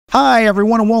Hi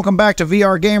everyone and welcome back to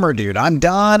vrgamerdude. I'm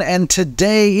Don and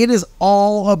today it is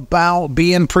all about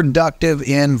being productive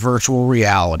in virtual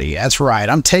reality. That's right,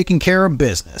 I'm taking care of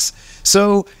business.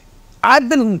 So I've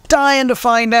been dying to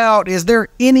find out, is there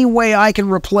any way I can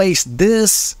replace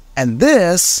this and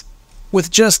this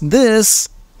with just this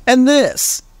and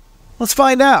this? Let's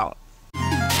find out.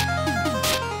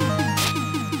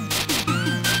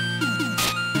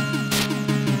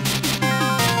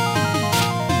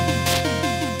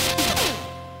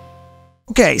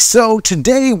 Okay, so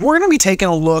today we're going to be taking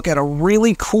a look at a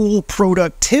really cool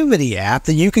productivity app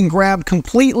that you can grab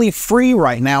completely free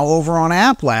right now over on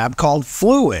Applab called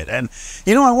Fluid. And,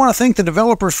 you know, I want to thank the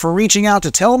developers for reaching out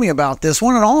to tell me about this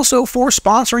one and also for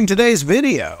sponsoring today's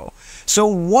video. So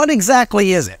what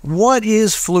exactly is it? What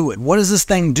is Fluid? What does this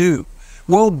thing do?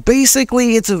 Well,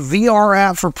 basically, it's a VR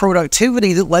app for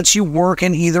productivity that lets you work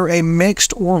in either a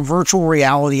mixed or virtual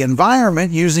reality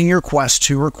environment using your Quest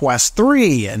 2 or Quest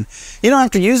 3. And, you know,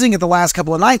 after using it the last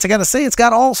couple of nights, I gotta say, it's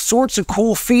got all sorts of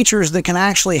cool features that can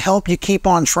actually help you keep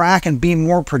on track and be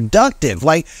more productive,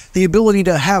 like the ability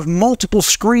to have multiple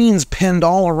screens pinned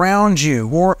all around you,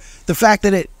 or the fact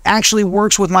that it actually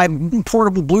works with my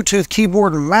portable Bluetooth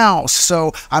keyboard and mouse,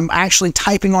 so I'm actually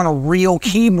typing on a real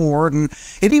keyboard, and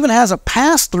it even has a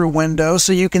pass-through window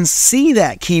so you can see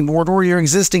that keyboard or your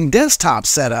existing desktop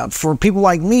setup. For people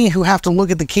like me who have to look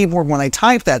at the keyboard when they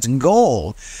type, that's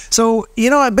gold. So,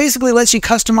 you know, it basically lets you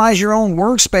customize your own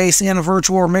workspace in a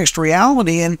virtual or mixed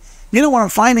reality. And you know what I'm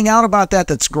finding out about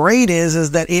that's great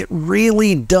is that it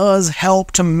really does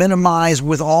help to minimize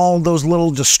with all those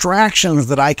little distractions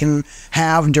that I can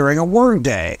have during a work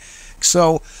day.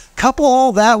 So couple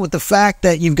all that with the fact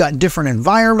that you've got different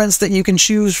environments that you can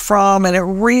choose from, and it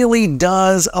really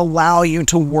does allow you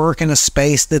to work in a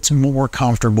space that's more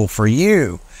comfortable for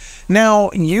you.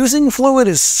 Now, using Fluid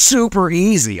is super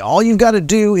easy. All you've got to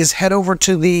do is head over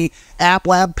to the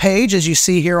Applab page, as you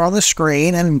see here on the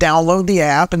screen, and download the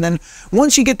app. And then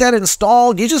once you get that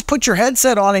installed, you just put your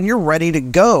headset on and you're ready to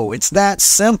go. It's that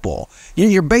simple.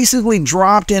 You're basically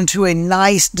dropped into a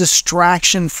nice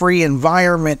distraction-free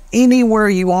environment anywhere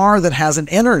you are that has an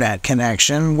internet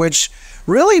connection, which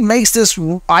really makes this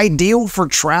ideal for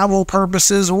travel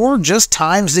purposes or just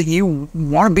times that you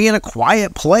want to be in a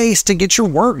quiet place to get your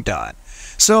work done.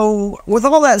 So with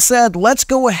all that said, let's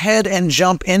go ahead and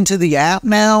jump into the app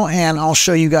now, and I'll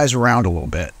show you guys around a little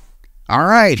bit. All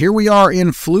right, here we are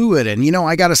in Fluid, and you know,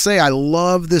 I gotta say, I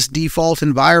love this default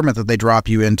environment that they drop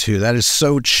you into. That is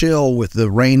so chill with the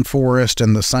rainforest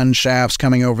and the sun shafts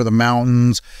coming over the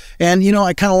mountains. And you know,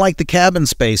 I kind of like the cabin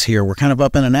space here. We're kind of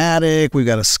up in an attic, we've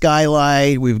got a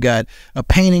skylight, we've got a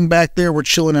painting back there, we're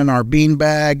chilling in our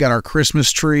beanbag, got our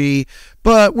Christmas tree.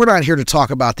 But we're not here to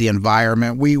talk about the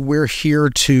environment. We're here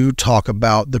to talk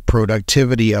about the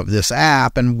productivity of this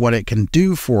app and what it can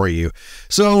do for you.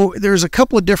 So there's a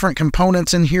couple of different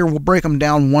components in here. We'll break them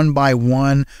down one by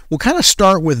one. We'll kind of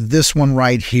start with this one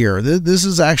right here. This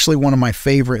is actually one of my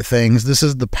favorite things. This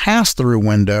is the pass-through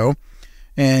window.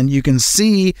 And you can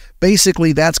see,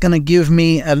 basically, that's going to give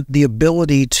me the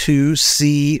ability to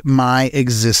see my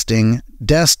existing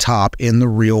desktop in the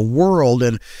real world.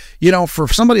 And, you know, for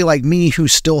somebody like me who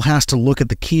still has to look at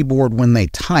the keyboard when they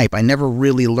type, I never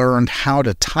really learned how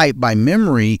to type by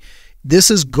memory. This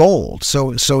is gold.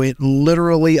 So it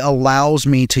literally allows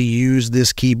me to use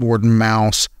this keyboard and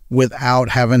mouse without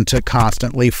having to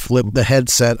constantly flip the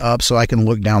headset up so I can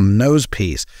look down the nose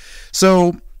piece.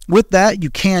 So with that, you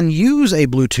can use a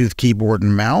Bluetooth keyboard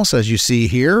and mouse, as you see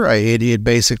here. It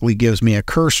basically gives me a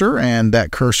cursor, and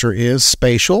that cursor is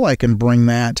spatial. I can bring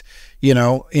that, you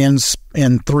know, in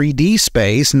 3D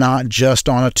space, not just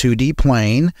on a 2D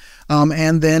plane.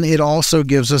 And then it also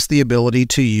gives us the ability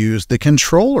to use the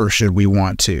controller should we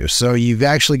want to. So you've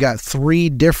actually got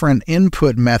 3 different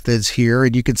input methods here,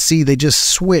 and you can see they just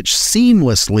switch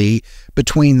seamlessly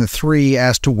between the 3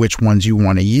 as to which ones you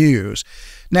want to use.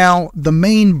 Now, the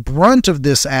main brunt of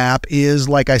this app is,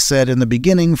 like I said in the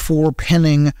beginning, for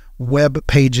pinning web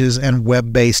pages and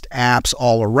web-based apps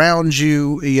all around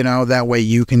you. You know, that way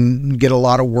you can get a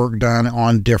lot of work done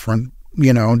on different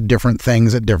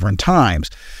things at different times.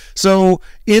 So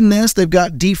in this, they've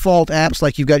got default apps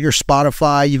like you've got your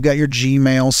Spotify, you've got your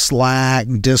Gmail, Slack,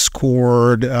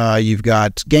 Discord, you've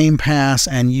got Game Pass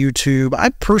and YouTube. I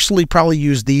personally probably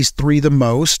use these 3 the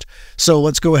most. So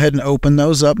let's go ahead and open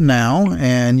those up now.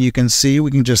 And you can see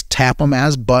we can just tap them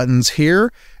as buttons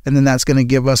here. And then that's going to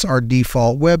give us our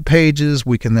default web pages.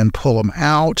 We can then pull them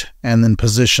out and then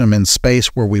position them in space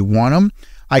where we want them.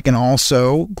 I can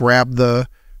also grab the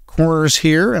corners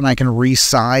here and I can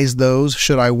resize those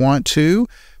should I want to.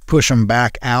 push them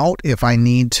back out if I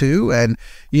need to. And,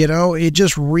 you know, it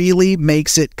just really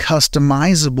makes it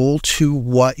customizable to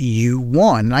what you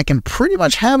want. And I can pretty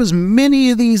much have as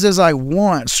many of these as I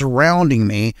want surrounding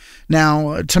me.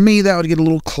 Now, to me, that would get a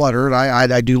little cluttered.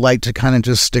 I do like to kind of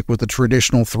just stick with the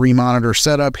traditional 3-monitor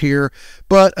setup here.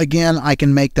 But again, I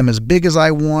can make them as big as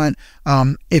I want.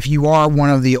 If you are one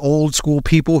of the old school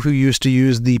people who used to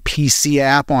use the PC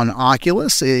app on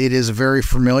Oculus, it is very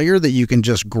familiar that you can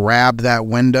just grab that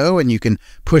window and you can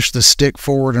push the stick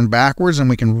forward and backwards, and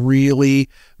we can really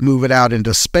move it out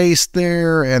into space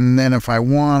there. And then if I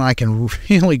want, I can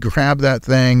really grab that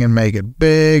thing and make it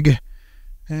big.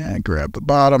 And grab the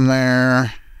bottom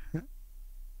there.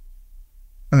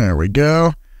 There we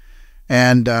go.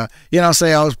 And, you know,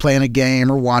 say I was playing a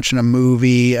game or watching a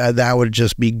movie, that would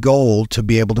just be gold to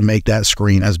be able to make that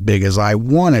screen as big as I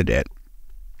wanted it.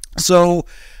 So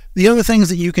the other things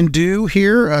that you can do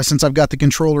here, since I've got the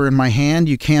controller in my hand,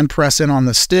 you can press in on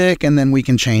the stick, and then we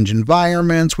can change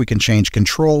environments, we can change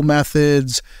control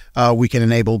methods, we can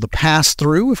enable the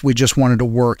pass-through if we just wanted to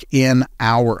work in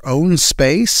our own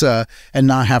space and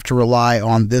not have to rely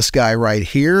on this guy right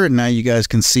here. And now you guys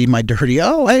can see my dirty,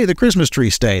 oh, hey, the Christmas tree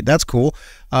stayed. That's cool.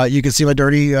 You can see my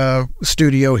dirty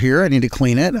studio here. I need to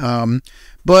clean it.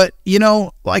 But, you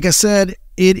know, like I said,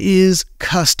 it is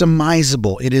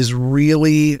customizable. It is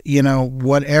really, you know,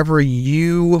 whatever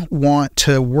you want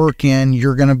to work in,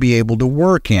 you're going to be able to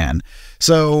work in.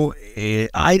 So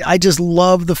I just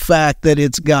love the fact that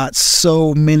it's got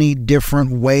so many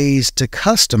different ways to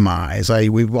customize.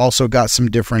 We've also got some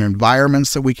different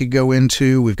environments that we could go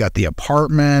into. We've got the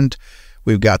apartment.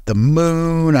 We've got the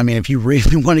moon. I mean, if you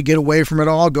really want to get away from it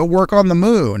all, go work on the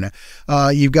moon.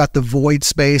 You've got the void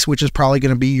space, which is probably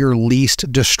going to be your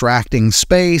least distracting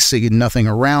space. So you get nothing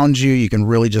around you. You can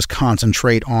really just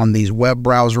concentrate on these web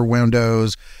browser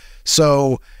windows.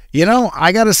 So, you know,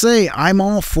 I got to say, I'm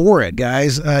all for it,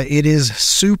 guys. It is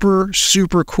super,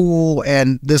 super cool.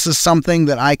 And this is something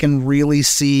that I can really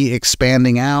see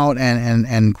expanding out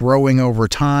and growing over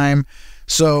time.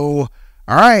 So,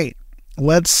 all right.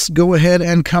 Let's go ahead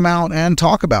and come out and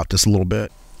talk about this a little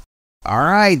bit. All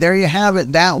right, there you have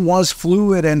it. That was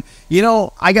Fluid. And, you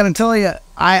know, I got to tell you,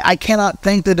 I cannot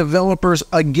thank the developers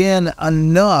again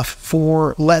enough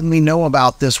for letting me know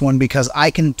about this one, because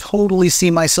I can totally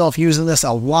see myself using this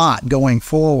a lot going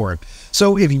forward.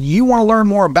 So if you want to learn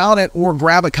more about it or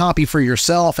grab a copy for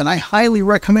yourself, and I highly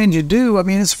recommend you do, I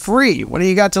mean, it's free. What do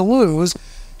you got to lose?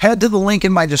 Head to the link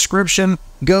in my description,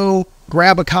 go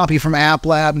grab a copy from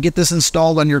Applab, get this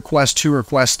installed on your Quest 2 or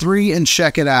Quest 3, and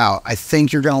check it out. I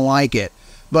think you're going to like it.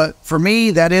 But for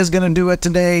me, that is going to do it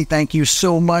today. Thank you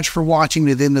so much for watching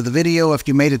to the end of the video if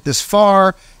you made it this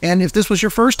far. And if this was your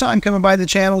first time coming by the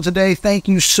channel today, thank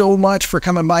you so much for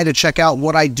coming by to check out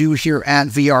what I do here at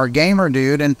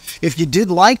vrgamerdude. And if you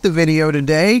did like the video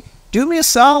today, do me a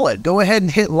solid. Go ahead and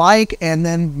hit like, and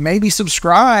then maybe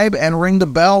subscribe and ring the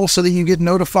bell so that you get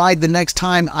notified the next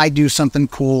time I do something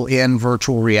cool in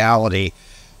virtual reality.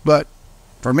 But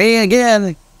for me,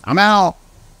 again, I'm out.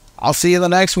 I'll see you in the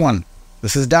next one.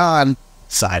 This is Don,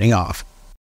 signing off.